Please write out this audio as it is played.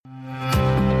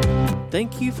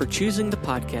Thank you for choosing the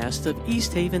podcast of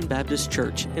East Haven Baptist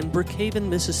Church in Brookhaven,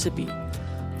 Mississippi.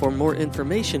 For more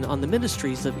information on the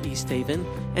ministries of East Haven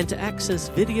and to access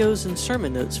videos and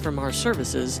sermon notes from our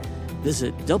services,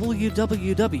 visit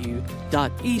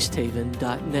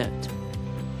www.easthaven.net.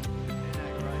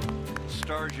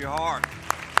 Stirs your heart.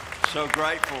 So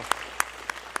grateful.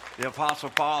 The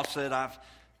Apostle Paul said,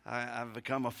 I've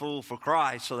become a fool for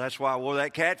Christ, so that's why I wore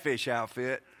that catfish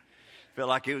outfit. Felt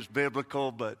like it was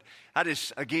biblical, but I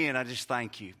just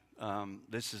thank you.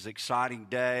 This is an exciting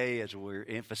day as we're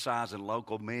emphasizing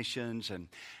local missions, and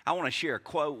I want to share a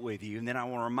quote with you, and then I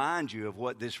want to remind you of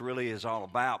what this really is all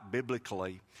about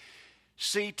biblically.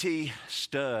 C.T.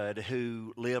 Studd,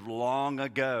 who lived long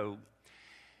ago,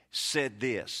 said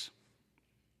this: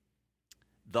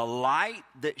 "The light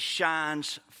that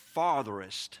shines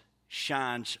farthest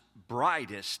shines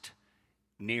brightest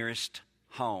nearest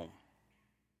home."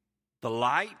 The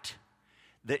light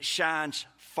that shines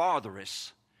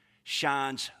farthest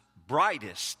shines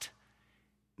brightest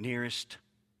nearest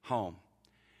home.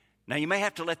 Now, you may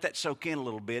have to let that soak in a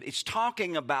little bit. It's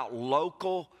talking about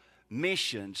local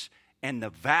missions and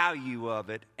the value of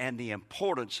it and the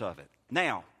importance of it.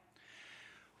 Now,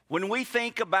 when we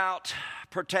think about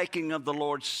partaking of the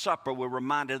Lord's Supper, we're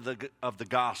reminded of the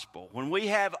gospel. When we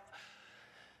have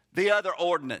the other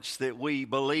ordinance that we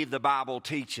believe the Bible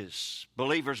teaches,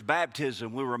 believers'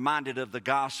 baptism, we're reminded of the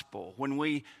gospel. When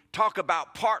we talk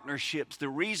about partnerships, the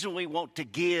reason we want to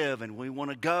give and we want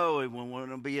to go and we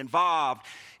want to be involved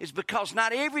is because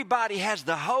not everybody has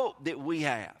the hope that we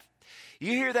have.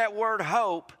 You hear that word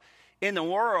hope in the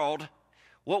world,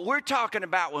 what we're talking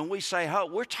about when we say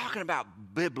hope, we're talking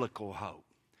about biblical hope.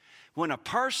 When a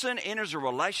person enters a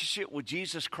relationship with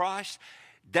Jesus Christ,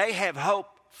 they have hope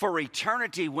for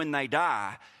eternity when they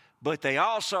die, but they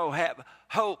also have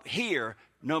hope here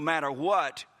no matter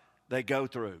what they go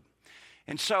through.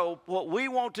 And so what we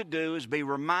want to do is be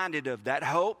reminded of that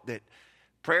hope that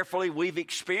prayerfully we've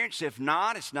experienced. If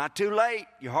not, it's not too late.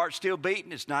 Your heart's still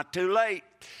beating, it's not too late.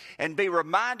 And be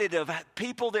reminded of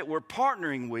people that we're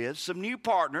partnering with, some new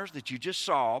partners that you just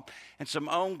saw, and some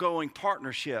ongoing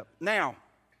partnership. Now,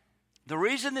 the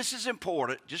reason this is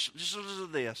important, just listen to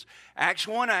this. Acts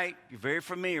 1:8, you're very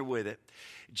familiar with it.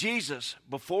 Jesus,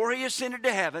 before he ascended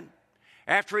to heaven,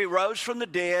 after he rose from the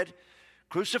dead,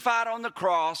 crucified on the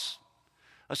cross,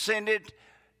 ascended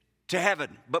to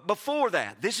heaven. But before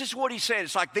that, this is what he said.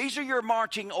 It's like, these are your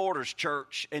marching orders,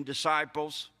 church and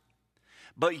disciples.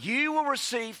 But you will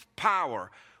receive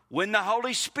power when the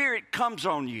Holy Spirit comes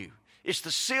on you. It's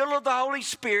the seal of the Holy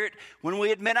Spirit when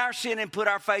we admit our sin and put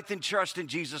our faith and trust in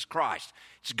Jesus Christ.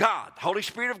 It's God. The Holy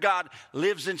Spirit of God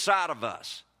lives inside of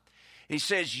us. He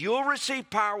says, you'll receive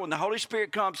power when the Holy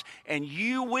Spirit comes, and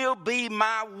you will be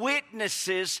my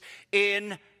witnesses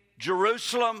in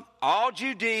Jerusalem, all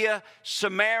Judea,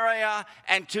 Samaria,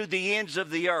 and to the ends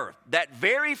of the earth. That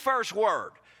very first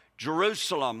word,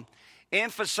 Jerusalem,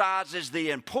 emphasizes the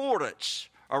importance,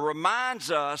 or reminds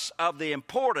us of the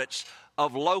importance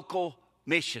of local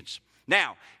missions.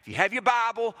 Now, if you have your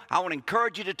Bible, I want to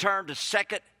encourage you to turn to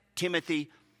 2 Timothy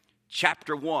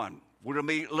chapter 1. We're going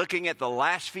to be looking at the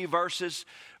last few verses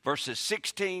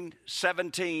 16,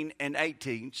 17, and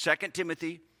 18. 2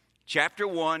 Timothy chapter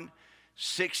 1,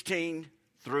 16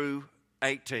 through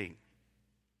 18.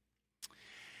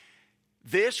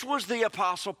 This was the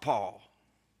Apostle Paul.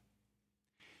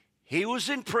 He was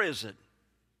in prison,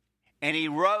 and he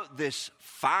wrote this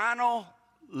final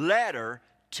letter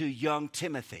to young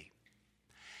Timothy.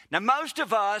 Now, most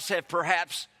of us have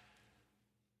perhaps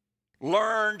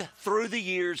learned through the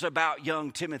years about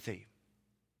young Timothy.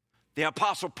 The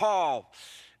Apostle Paul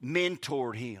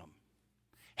mentored him,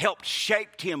 helped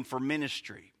shape him for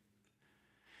ministry,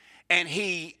 and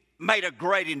he made a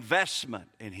great investment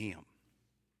in him.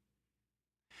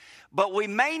 But we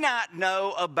may not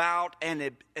know about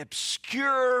an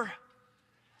obscure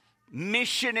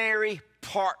missionary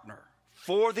partner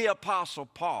for the Apostle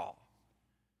Paul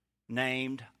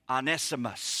named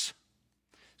Onesiphorus.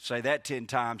 Say that 10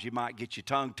 times, you might get your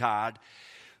tongue tied.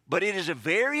 But it is a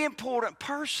very important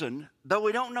person, though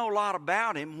we don't know a lot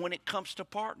about him when it comes to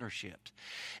partnerships.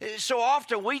 So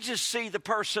often we just see the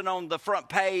person on the front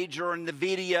page or in the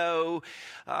video,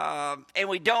 and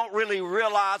we don't really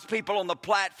realize people on the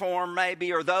platform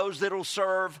maybe, or those that will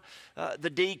serve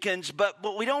the deacons, but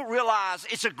we don't realize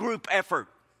it's a group effort.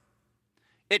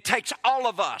 It takes all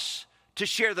of us to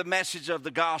share the message of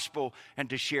the gospel and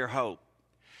to share hope.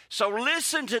 So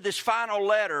listen to this final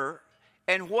letter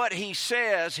and what he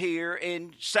says here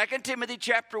in 2 Timothy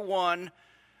chapter 1,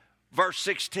 verse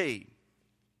 16.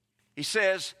 He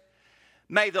says,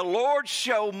 "May the Lord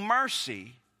show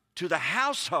mercy to the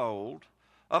household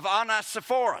of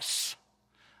Onesiphorus.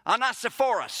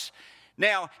 Onesiphorus.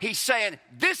 Now, he's saying,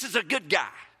 this is a good guy.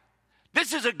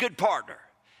 This is a good partner.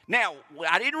 Now,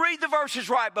 I didn't read the verses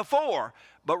right before,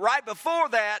 but right before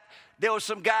that, there were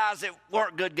some guys that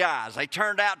weren't good guys. They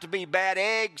turned out to be bad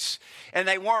eggs, and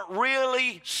they weren't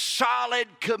really solid,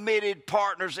 committed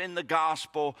partners in the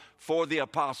gospel for the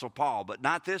Apostle Paul, but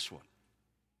not this one.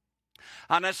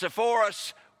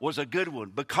 Onesiphorus was a good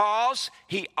one because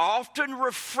he often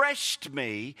refreshed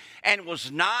me and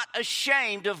was not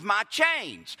ashamed of my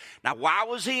chains. Now, why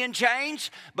was he in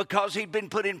chains? Because he'd been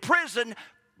put in prison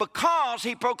because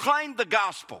he proclaimed the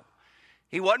gospel.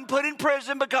 He wasn't put in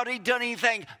prison because he'd done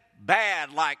anything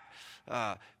bad, like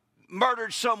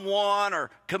murdered someone or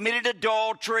committed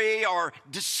adultery or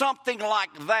did something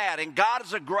like that. And God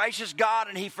is a gracious God,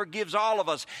 and he forgives all of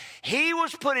us. He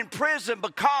was put in prison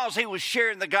because he was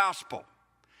sharing the gospel.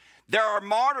 There are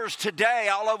martyrs today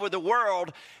all over the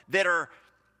world that are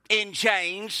in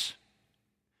chains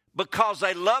because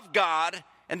they love God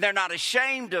and they're not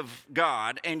ashamed of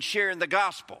God and sharing the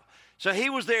gospel. So he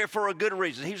was there for a good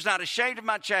reason. He was not ashamed of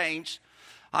my chains,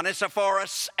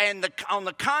 Onesiphorus. And on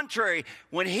the contrary,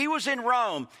 when he was in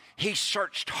Rome, he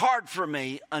searched hard for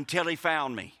me until he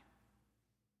found me.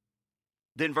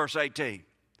 Then verse 18,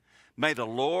 may the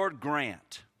Lord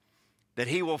grant that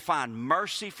he will find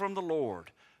mercy from the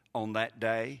Lord on that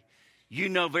day. You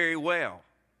know very well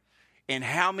in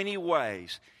how many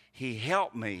ways he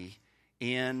helped me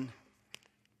in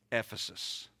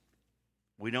Ephesus.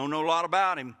 We don't know a lot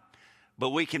about him, but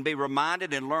we can be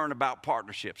reminded and learn about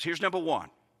partnerships. Here's number one.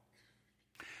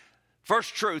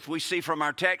 First truth we see from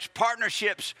our text,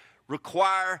 partnerships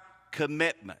require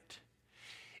commitment.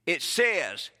 It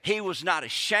says he was not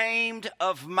ashamed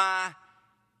of my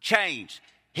chains.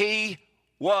 He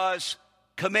was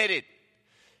committed.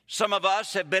 Some of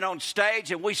us have been on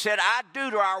stage and we said, I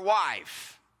do to our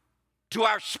wife, to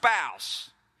our spouse.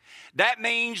 That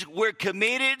means we're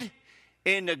committed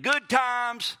in the good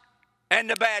times and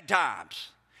the bad times.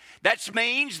 That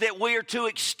means that we are to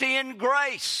extend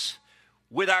grace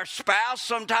with our spouse.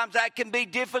 Sometimes that can be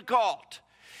difficult.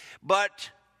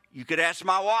 But you could ask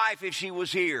my wife if she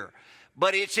was here.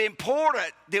 But it's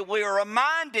important that we are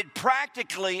reminded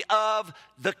practically of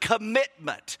the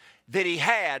commitment that he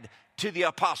had to the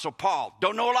Apostle Paul.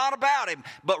 Don't know a lot about him,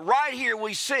 but right here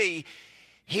we see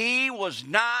he was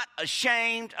not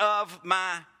ashamed of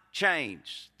my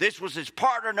chains. This was his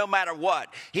partner no matter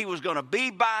what. He was going to be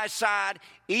by his side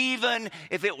even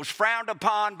if it was frowned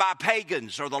upon by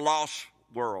pagans or the lost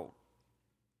world.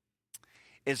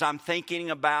 As I'm thinking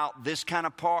about this kind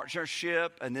of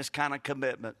partnership and this kind of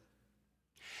commitment,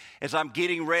 as I'm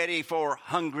getting ready for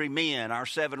Hungry Men, our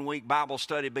 7-week Bible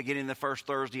study beginning the first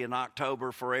Thursday in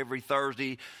October, for every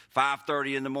Thursday,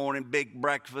 5:30 in the morning, big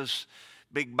breakfast,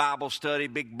 big Bible study,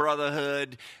 big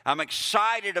brotherhood. I'm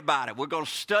excited about it. We're going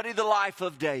to study the life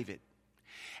of David.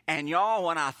 And y'all,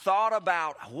 when I thought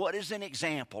about what is an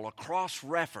example, a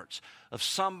cross-reference of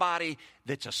somebody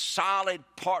that's a solid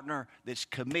partner that's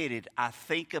committed, I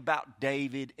think about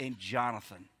David and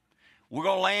Jonathan. We're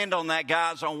going to land on that,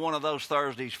 guys, on one of those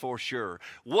Thursdays for sure.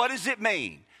 What does it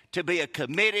mean to be a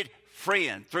committed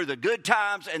friend through the good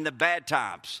times and the bad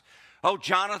times? Oh,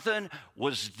 Jonathan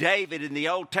was David in the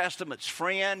Old Testament's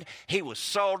friend. He was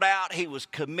sold out. He was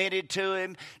committed to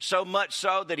him, so much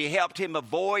so that he helped him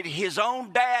avoid his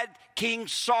own dad, King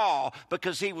Saul,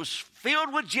 because he was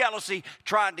filled with jealousy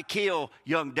trying to kill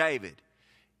young David.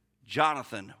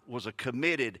 Jonathan was a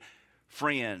committed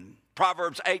friend.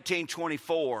 Proverbs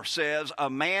 18:24 says, a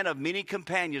man of many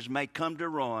companions may come to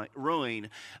ruin,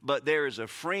 but there is a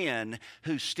friend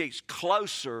who sticks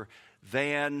closer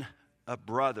than a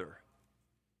brother.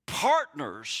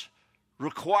 Partners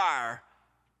require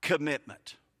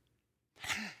commitment.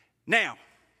 Now,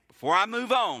 before I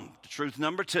move on to truth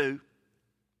number 2,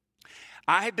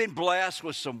 I have been blessed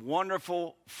with some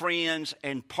wonderful friends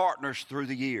and partners through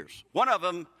the years. One of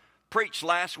them preached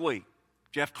last week,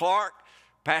 Jeff Clark,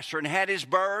 pastor in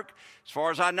Hattiesburg. As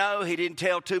far as I know, he didn't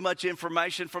tell too much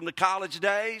information from the college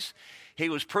days. He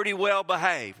was pretty well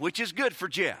behaved, which is good for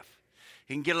Jeff.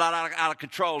 He can get a lot out of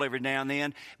control every now and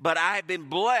then. But I have been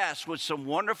blessed with some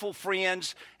wonderful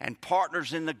friends and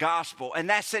partners in the gospel. And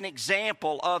that's an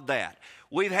example of that.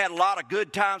 We've had a lot of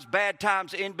good times, bad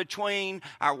times in between.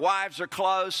 Our wives are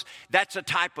close. That's a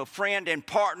type of friend and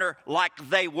partner like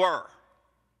they were.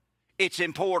 It's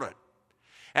important.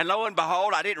 And lo and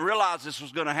behold, I didn't realize this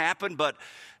was going to happen, but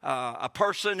a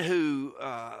person who,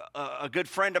 a good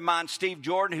friend of mine, Steve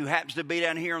Jordan, who happens to be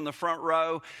down here on the front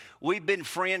row, we've been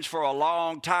friends for a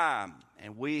long time.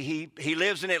 And he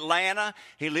lives in Atlanta.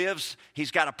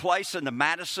 He's got a place in the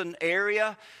Madison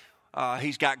area.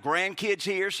 He's got grandkids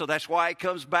here, so that's why he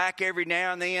comes back every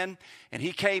now and then. And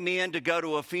he came in to go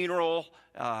to a funeral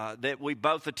that we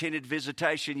both attended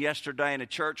visitation yesterday in a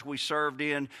church we served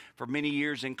in for many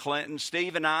years in Clinton.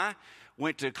 Steve and I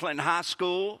went to Clinton High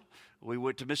School. We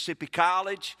went to Mississippi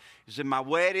College. It was in my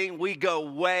wedding. We go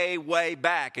way, way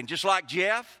back. And just like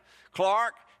Jeff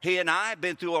Clark, he and I have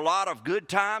been through a lot of good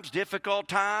times, difficult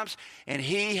times, and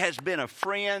he has been a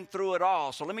friend through it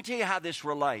all. So let me tell you how this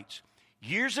relates.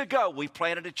 Years ago, we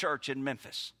planted a church in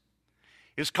Memphis.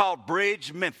 It was called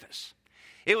Bridge Memphis.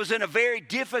 It was in a very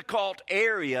difficult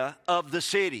area of the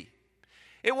city.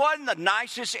 It wasn't the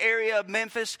nicest area of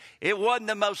Memphis. It wasn't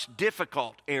the most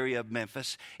difficult area of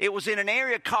Memphis. It was in an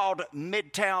area called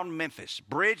Midtown Memphis.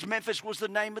 Bridge Memphis was the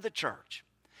name of the church.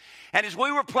 And as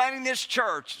we were planning this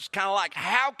church, it's kind of like,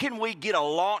 how can we get a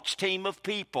launch team of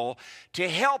people to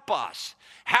help us?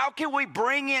 How can we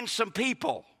bring in some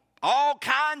people, all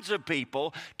kinds of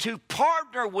people, to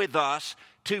partner with us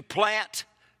to plant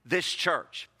this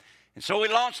church? And so we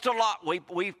launched a lot.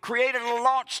 We created a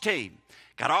launch team,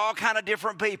 got all kind of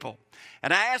different people.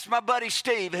 And I asked my buddy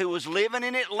Steve, who was living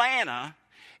in Atlanta,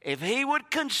 if he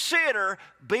would consider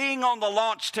being on the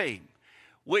launch team.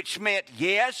 Which meant,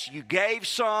 yes, you gave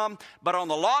some, but on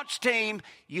the launch team,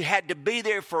 you had to be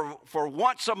there for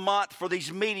once a month for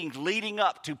these meetings leading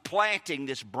up to planting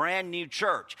this brand new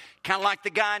church. Kind of like the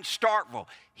guy in Starkville.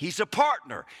 He's a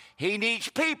partner. He needs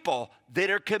people that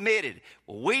are committed.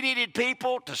 Well, we needed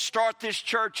people to start this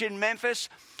church in Memphis,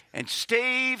 and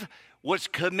Steve was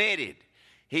committed.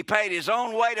 He paid his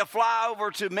own way to fly over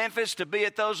to Memphis to be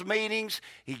at those meetings.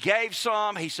 He gave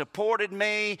some. He supported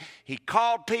me. He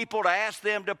called people to ask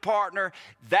them to partner.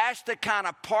 That's the kind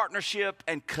of partnership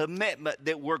and commitment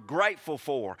that we're grateful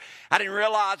for. I didn't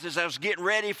realize as I was getting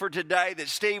ready for today that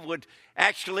Steve would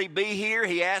actually be here.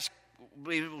 He asked,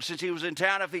 since he was in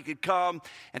town, if he could come.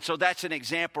 And so that's an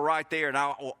example right there. And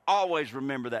I will always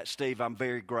remember that, Steve. I'm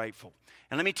very grateful.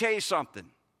 And let me tell you something.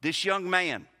 This young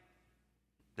man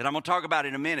that I'm going to talk about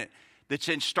in a minute that's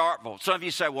in Starkville. Some of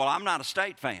you say, well, I'm not a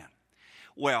State fan.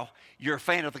 Well, you're a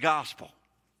fan of the gospel.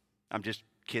 I'm just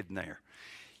kidding there.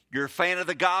 You're a fan of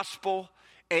the gospel,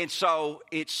 and so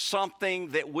it's something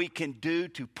that we can do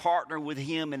to partner with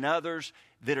him and others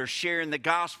that are sharing the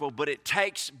gospel, but it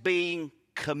takes being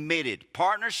committed.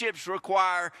 Partnerships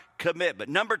require commitment.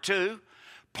 Number 2,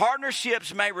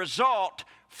 partnerships may result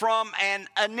from an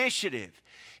initiative.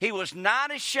 He was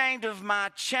not ashamed of my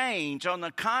change. On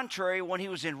the contrary, when he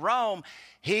was in Rome,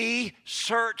 he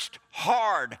searched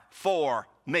hard for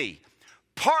me.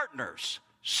 Partners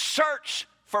search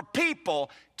for people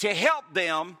to help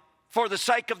them for the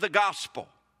sake of the gospel.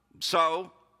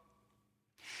 So,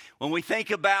 when we think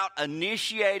about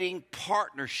initiating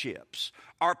partnerships,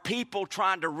 are people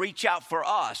trying to reach out for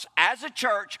us as a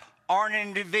church or an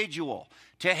individual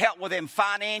to help with them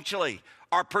financially,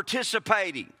 are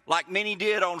participating like many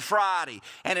did on Friday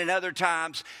and in other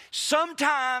times.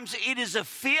 Sometimes it is a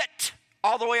fit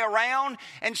all the way around,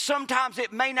 and sometimes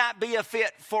it may not be a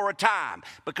fit for a time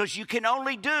because you can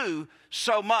only do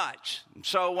so much.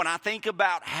 So when I think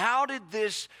about how did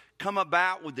this come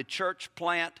about with the church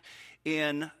plant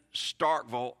in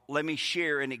Starkville, let me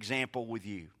share an example with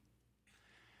you.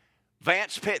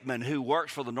 Vance Pittman, who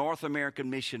works for the North American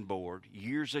Mission Board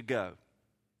years ago,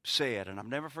 said, and I've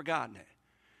never forgotten it,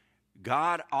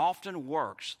 God often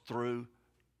works through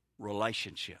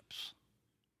relationships.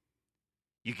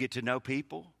 You get to know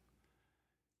people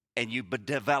and you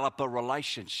develop a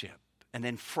relationship. And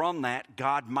then from that,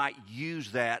 God might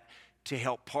use that to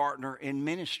help partner in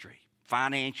ministry,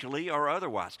 financially or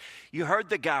otherwise. You heard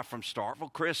the guy from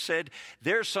Starkville. Chris said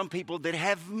there are some people that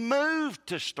have moved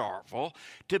to Starkville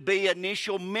to be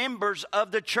initial members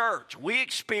of the church. We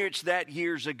experienced that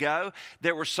years ago.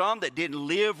 There were some that didn't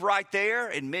live right there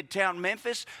in Midtown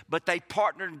Memphis, but they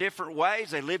partnered in different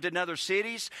ways. They lived in other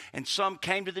cities, and some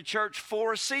came to the church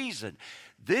for a season.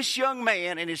 This young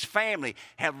man and his family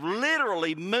have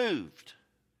literally moved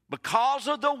because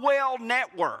of the Well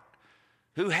Network,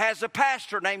 who has a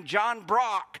pastor named John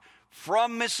Brock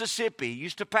from Mississippi,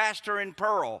 used to pastor in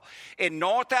Pearl. In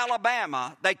North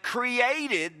Alabama, they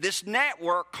created this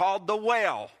network called The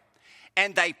Well,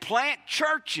 and they plant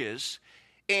churches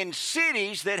in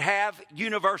cities that have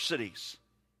universities.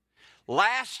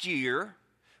 Last year,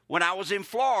 when I was in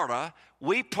Florida,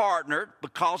 we partnered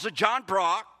because of John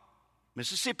Brock,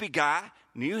 Mississippi guy,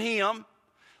 knew him,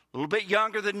 a little bit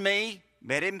younger than me.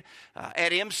 Met him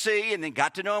at MC and then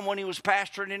got to know him when he was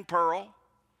pastoring in Pearl.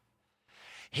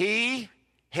 He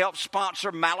helped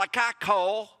sponsor Malachi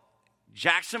Cole,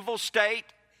 Jacksonville State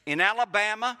in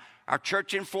Alabama, our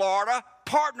church in Florida,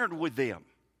 partnered with them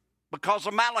because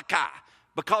of Malachi,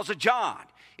 because of John.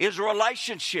 It's a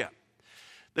relationship.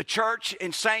 The church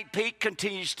in St. Pete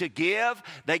continues to give.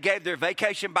 They gave their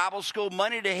Vacation Bible School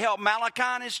money to help Malachi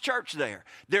and his church there.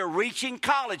 They're reaching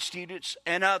college students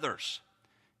and others.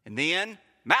 And then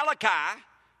Malachi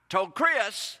told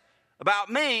Chris about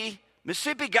me,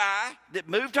 Mississippi guy that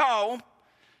moved home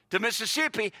to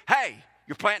Mississippi. Hey,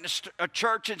 you're planting a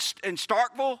church in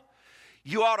Starkville?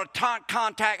 You ought to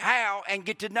contact Hal and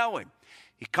get to know him.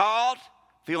 He called.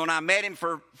 Phil and I met him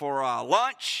for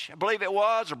lunch, I believe it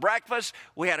was, or breakfast.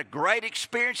 We had a great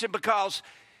experience because,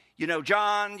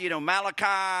 John,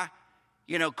 Malachi,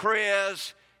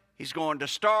 Chris, he's going to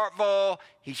Starkville.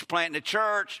 He's planting a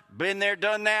church. Been there,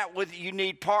 done that. You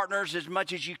need partners as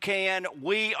much as you can.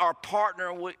 We are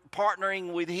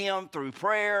partnering with him through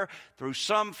prayer, through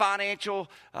some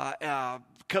financial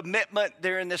commitment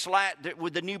there in this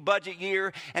with the new budget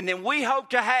year. And then we hope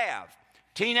to have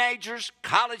teenagers,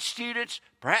 college students,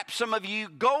 perhaps some of you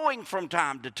going from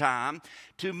time to time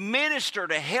to minister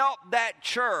to help that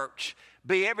church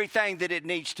be everything that it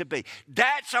needs to be.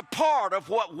 That's a part of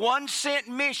what 1 Cent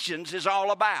Missions is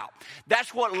all about.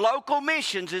 That's what local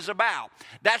missions is about.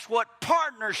 That's what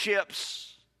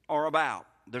partnerships are about.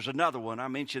 There's another one I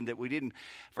mentioned that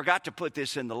forgot to put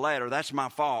this in the letter. That's my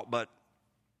fault, but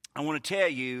I want to tell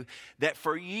you that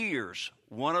for years,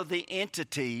 one of the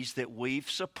entities that we've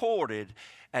supported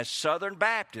as Southern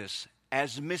Baptists,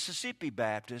 as Mississippi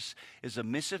Baptists, is a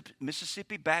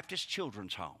Mississippi Baptist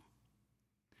Children's Home.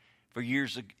 For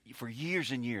years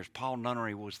and years, Paul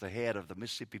Nunnery was the head of the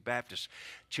Mississippi Baptist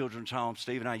Children's Home.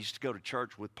 Steve and I used to go to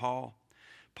church with Paul.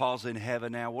 Paul's in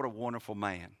heaven now. What a wonderful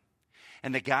man.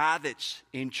 And the guy that's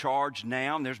in charge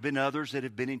now, and there's been others that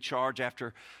have been in charge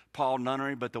after Paul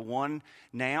Nunnery, but the one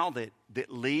now that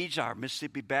leads our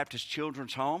Mississippi Baptist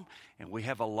Children's Home, and we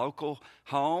have a local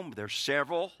home. There's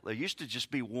several. There used to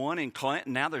just be one in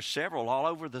Clinton. Now there's several all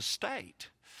over the state.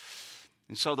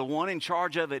 And so the one in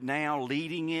charge of it now,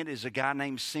 leading it, is a guy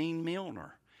named Sean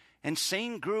Milner. And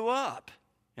Sean grew up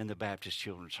in the Baptist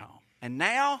Children's Home. And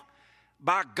now,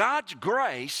 by God's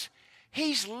grace,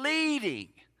 he's leading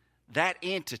that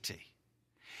entity.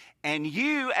 And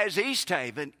you, as East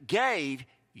Haven, gave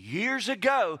years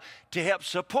ago to help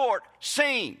support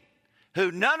Sean,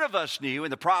 who none of us knew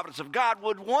in the providence of God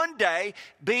would one day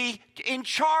be in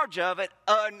charge of it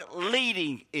and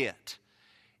leading it.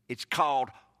 It's called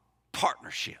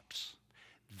partnerships.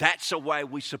 That's the way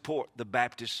we support the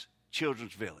Baptist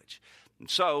Children's Village. And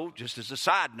so, just as a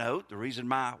side note, the reason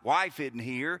my wife isn't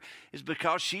here is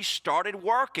because she started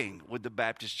working with the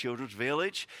Baptist Children's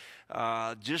Village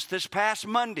just this past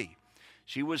Monday.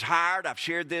 She was hired, I've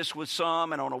shared this with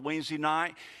some, and on a Wednesday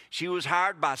night, she was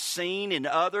hired by Sean and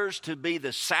others to be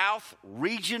the South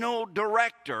Regional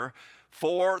Director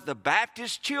for the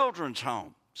Baptist Children's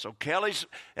Home. So Kelly's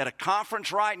at a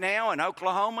conference right now in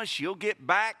Oklahoma. She'll get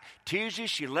back Tuesday.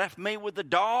 She left me with the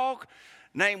dog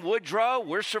named Woodrow.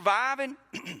 We're surviving.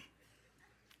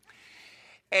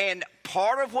 And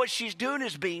part of what she's doing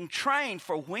is being trained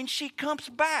for when she comes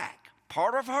back.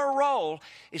 Part of her role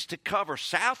is to cover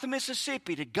South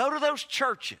Mississippi, to go to those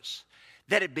churches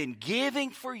that have been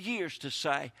giving for years to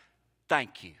say,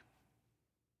 thank you.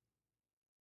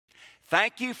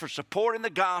 Thank you for supporting the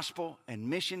gospel and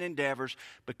mission endeavors,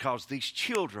 because these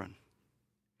children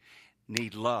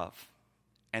need love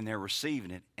and they're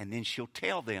receiving it. And then she'll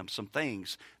tell them some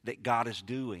things that God is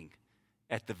doing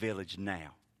at the village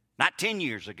now. Not 10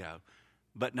 years ago,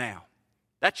 but now.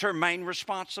 That's her main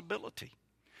responsibility.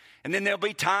 And then there'll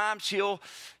be times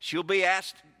she'll be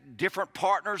asked different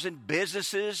partners in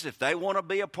businesses if they want to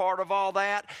be a part of all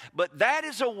that. But that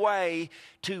is a way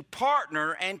to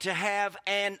partner and to have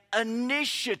an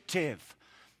initiative.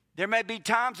 There may be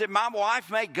times that my wife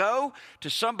may go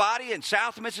to somebody in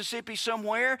South Mississippi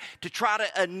somewhere to try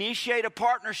to initiate a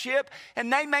partnership,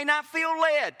 and they may not feel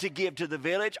led to give to the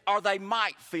village, or they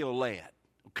might feel led.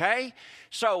 Okay?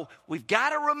 So we've got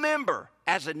to remember,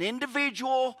 as an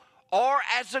individual or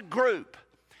as a group,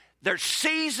 there's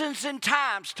seasons and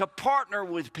times to partner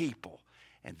with people.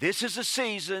 And this is a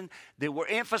season that we're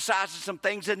emphasizing some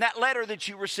things in that letter that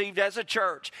you received as a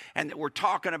church and that we're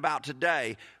talking about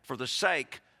today for the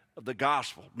sake of the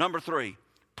gospel. Number 3,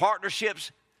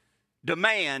 partnerships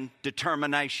demand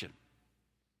determination.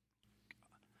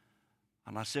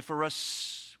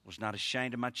 Onesiphorus was not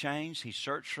ashamed of my chains. He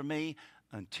searched for me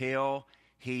until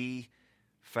he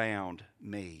found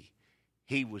me.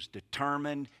 He was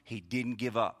determined. He didn't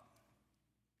give up.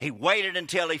 He waited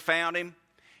until he found him,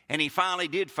 and he finally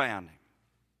did find him.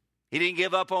 He didn't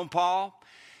give up on Paul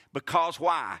because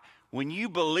why? When you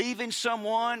believe in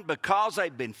someone because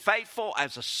they've been faithful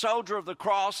as a soldier of the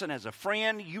cross and as a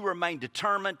friend, you remain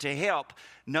determined to help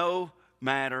no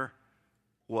matter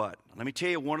what. Let me tell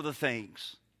you one of the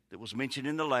things that was mentioned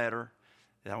in the letter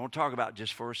that I want to talk about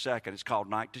just for a second. It's called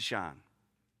Night to Shine.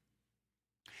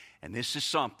 And this is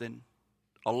something,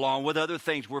 along with other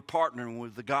things, we're partnering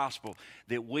with the gospel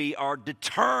that we are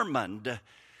determined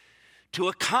to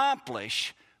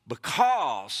accomplish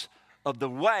because of the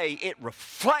way it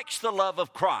reflects the love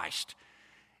of Christ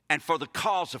and for the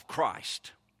cause of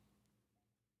Christ.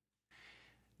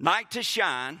 Night to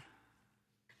Shine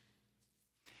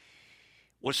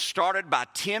was started by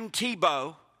Tim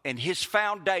Tebow and his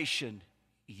foundation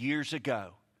years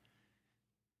ago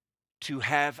to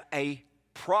have a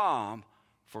prom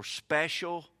for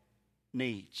special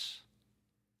needs.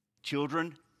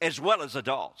 Children as well as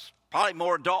adults. Probably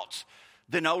more adults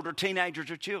than older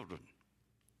teenagers or children.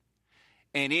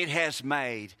 And it has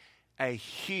made a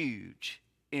huge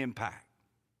impact.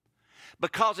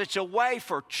 Because it's a way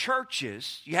for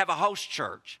churches, you have a host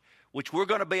church, which we're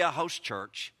going to be a host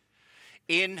church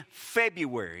in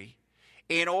February,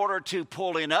 in order to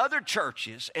pull in other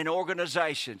churches and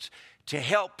organizations to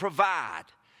help provide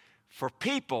for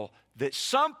people that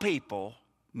some people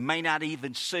may not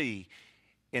even see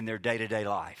in their day-to-day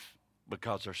life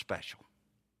because they're special.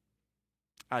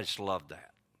 I just love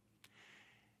that.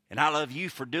 And I love you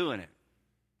for doing it.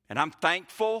 And I'm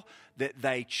thankful that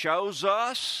they chose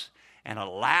us and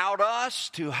allowed us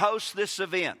to host this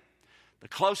event. The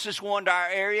closest one to our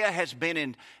area has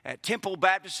been at Temple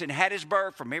Baptist in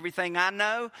Hattiesburg, from everything I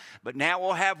know. But now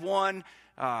we'll have one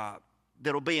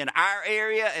that'll be in our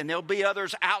area, and there'll be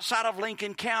others outside of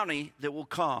Lincoln County that will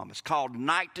come. It's called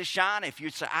Night to Shine. If you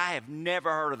say, I have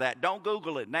never heard of that, don't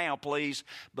Google it now, please,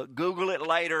 but Google it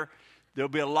later. There'll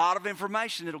be a lot of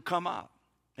information that'll come up.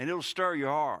 And it'll stir your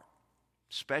heart.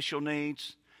 Special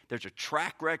needs. There's a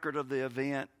track record of the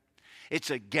event. It's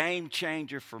a game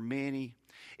changer for many.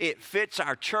 It fits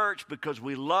our church because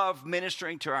we love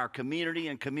ministering to our community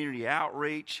and community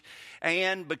outreach.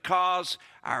 And because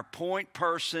our point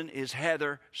person is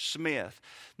Heather Smith.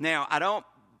 Now,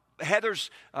 Heather's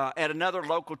at another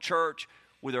local church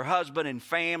with her husband and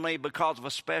family because of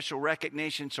a special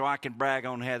recognition, so I can brag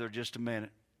on Heather just a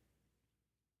minute.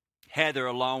 Heather,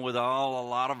 along with a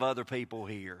lot of other people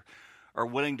here, are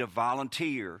willing to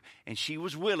volunteer. And she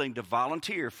was willing to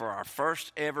volunteer for our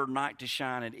first ever Night to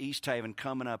Shine in East Haven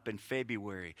coming up in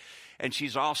February. And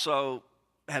she's also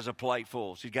has a plate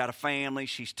full. She's got a family.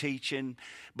 She's teaching.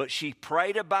 But she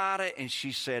prayed about it, and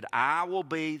she said, I will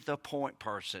be the point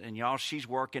person. And y'all, she's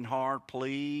working hard.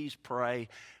 Please pray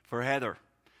for Heather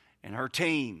and her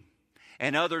team.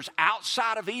 And others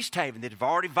outside of East Haven that have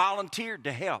already volunteered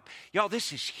to help. Y'all,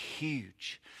 this is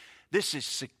huge. This is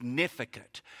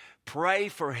significant. Pray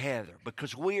for Heather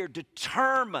because we are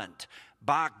determined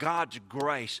by God's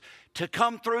grace to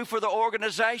come through for the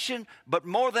organization, but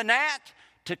more than that,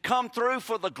 to come through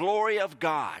for the glory of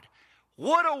God.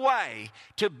 What a way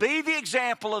to be the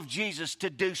example of Jesus, to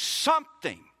do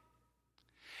something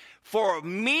for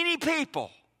many people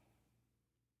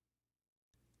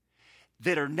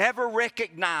that are never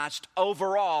recognized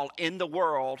overall in the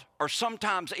world, or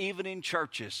sometimes even in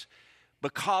churches,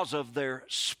 because of their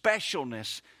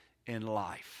specialness in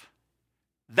life.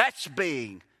 That's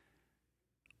being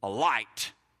a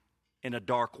light in a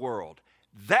dark world.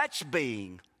 That's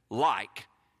being like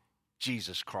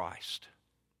Jesus Christ.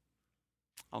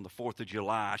 On the 4th of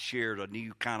July, I shared a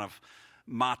new kind of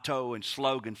motto and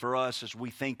slogan for us as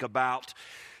we think about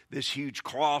this huge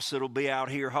cross that'll be out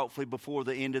here hopefully before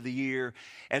the end of the year.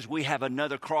 As we have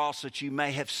another cross that you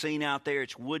may have seen out there.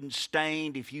 It's wooden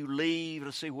stained. If you leave,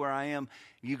 let's see where I am.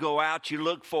 You go out, you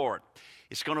look for it.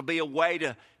 It's going to be a way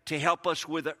to help us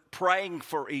with praying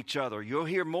for each other. You'll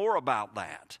hear more about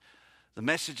that. The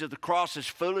message of the cross is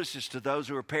foolishness to those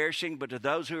who are perishing, but to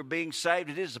those who are being saved,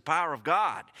 it is the power of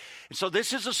God. And so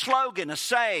this is a slogan, a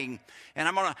saying, and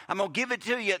I'm gonna give it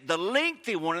to you, the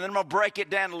lengthy one, and then I'm going to break it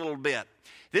down a little bit.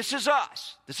 This is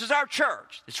us. This is our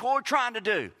church. This is what we're trying to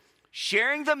do.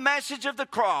 Sharing the message of the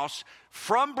cross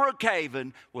from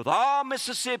Brookhaven with all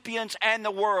Mississippians and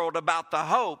the world about the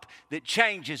hope that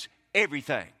changes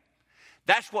everything.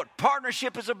 That's what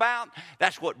partnership is about.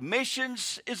 That's what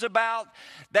missions is about.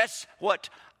 That's what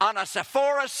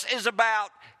Onesiphorus is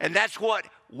about. And that's what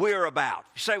we're about.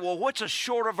 You say, well, what's a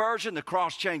shorter version? The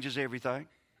cross changes everything.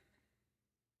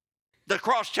 The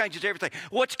cross changes everything.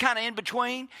 What's kind of in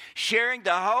between? Sharing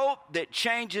the hope that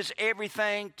changes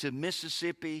everything to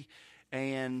Mississippi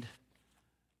and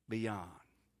beyond.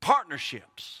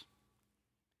 Partnerships.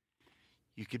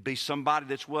 You could be somebody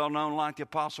that's well known like the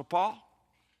Apostle Paul.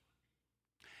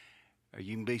 or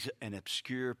you can be an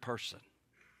obscure person.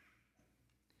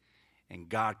 And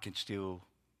God can still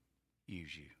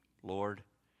use you. Lord,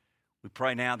 we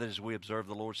pray now that as we observe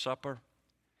the Lord's Supper,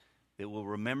 that we'll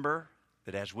remember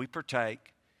that as we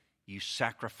partake, you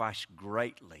sacrifice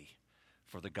greatly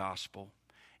for the gospel.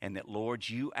 And that, Lord,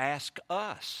 you ask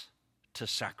us to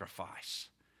sacrifice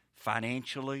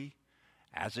financially,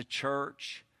 as a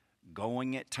church,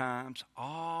 going at times,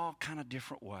 all kind of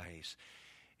different ways.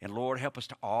 And Lord, help us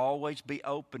to always be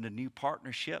open to new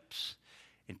partnerships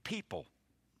and people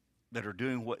that are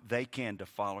doing what they can to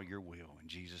follow your will. In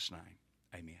Jesus' name,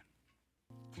 amen.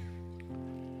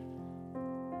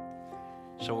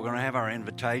 So we're going to have our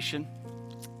invitation.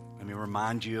 Let me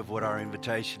remind you of what our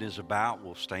invitation is about.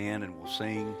 We'll stand and we'll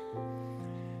sing.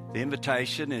 The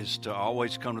invitation is to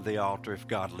always come to the altar if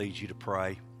God leads you to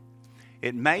pray.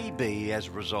 It may be as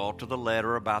a result of the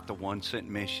letter about the 1 cent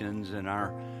missions and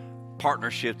our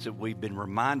partnerships that we've been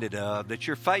reminded of, that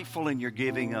you're faithful in your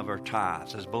giving of our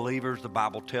tithes. As believers, the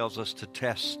Bible tells us to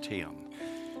test Him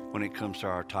when it comes to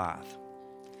our tithe.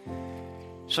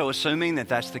 So assuming that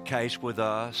that's the case with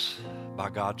us, by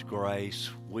God's grace,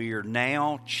 we are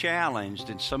now challenged,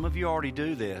 and some of you already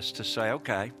do this, to say,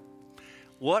 okay,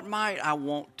 what might I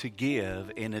want to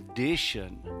give in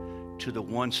addition to the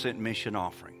 1 cent mission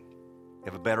offering? You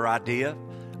have a better idea?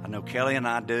 I know Kelly and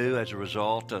I do as a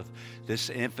result of this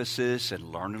emphasis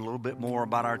and learning a little bit more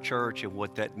about our church and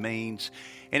what that means.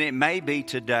 And it may be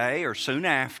today or soon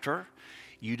after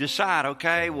you decide,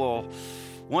 okay, well,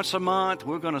 once a month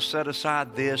we're going to set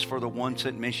aside this for the 1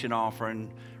 cent mission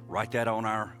offering. Write that on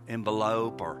our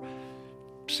envelope or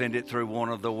send it through one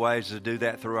of the ways to do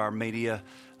that through our media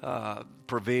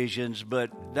provisions.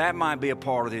 But that might be a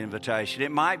part of the invitation.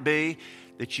 It might be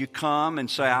that you come and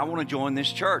say, I want to join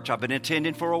this church. I've been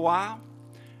attending for a while.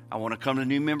 I want to come to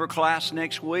new member class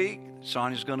next week.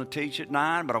 Sonia's going to teach at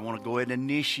 9, but I want to go ahead and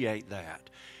initiate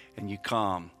that. And you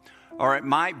come. Or it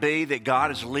might be that God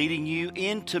is leading you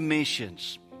into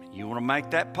missions. You want to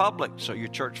make that public so your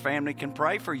church family can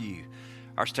pray for you.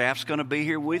 Our staff's going to be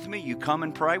here with me. You come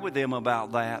and pray with them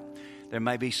about that. There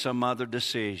may be some other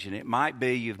decision. It might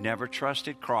be you've never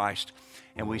trusted Christ,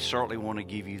 and we certainly want to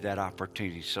give you that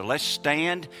opportunity. So let's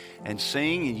stand and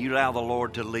sing, and you allow the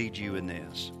Lord to lead you in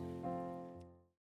this.